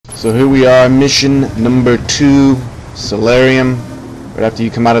So here we are, mission number 2, Celerium. Right after you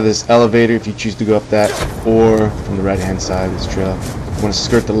come out of this elevator, if you choose to go up that, or from the right hand side of this trail. You want to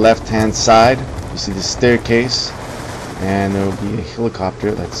skirt the left hand side. You see the staircase, and there will be a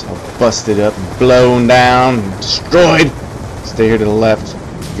helicopter that's all busted up and blown down and destroyed. Stay here to the left.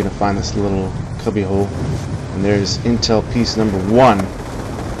 You're going to find this little cubby hole, and there's Intel piece number 1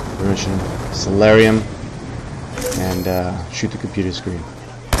 for mission Celerium, and shoot the computer screen.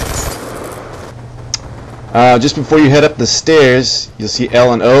 Just before you head up the stairs, you'll see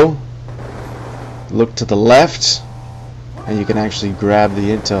L and O. Look to the left, and you can actually grab the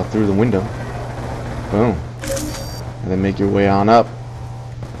intel through the window. Boom. And then make your way on up.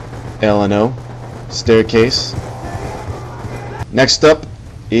 L and O. Staircase. Next up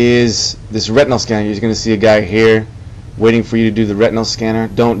is this retinal scanner. You're going to see a guy here waiting for you to do the retinal scanner.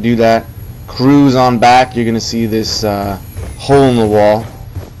 Don't do that. Cruise on back. You're going to see this hole in the wall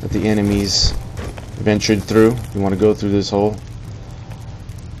that the enemies ventured through. You want to go through this hole,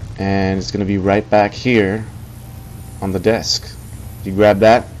 and it's going to be right back here on the desk. If you grab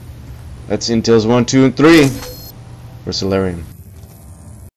that, that's Intels 1, 2, and 3 for Celerium.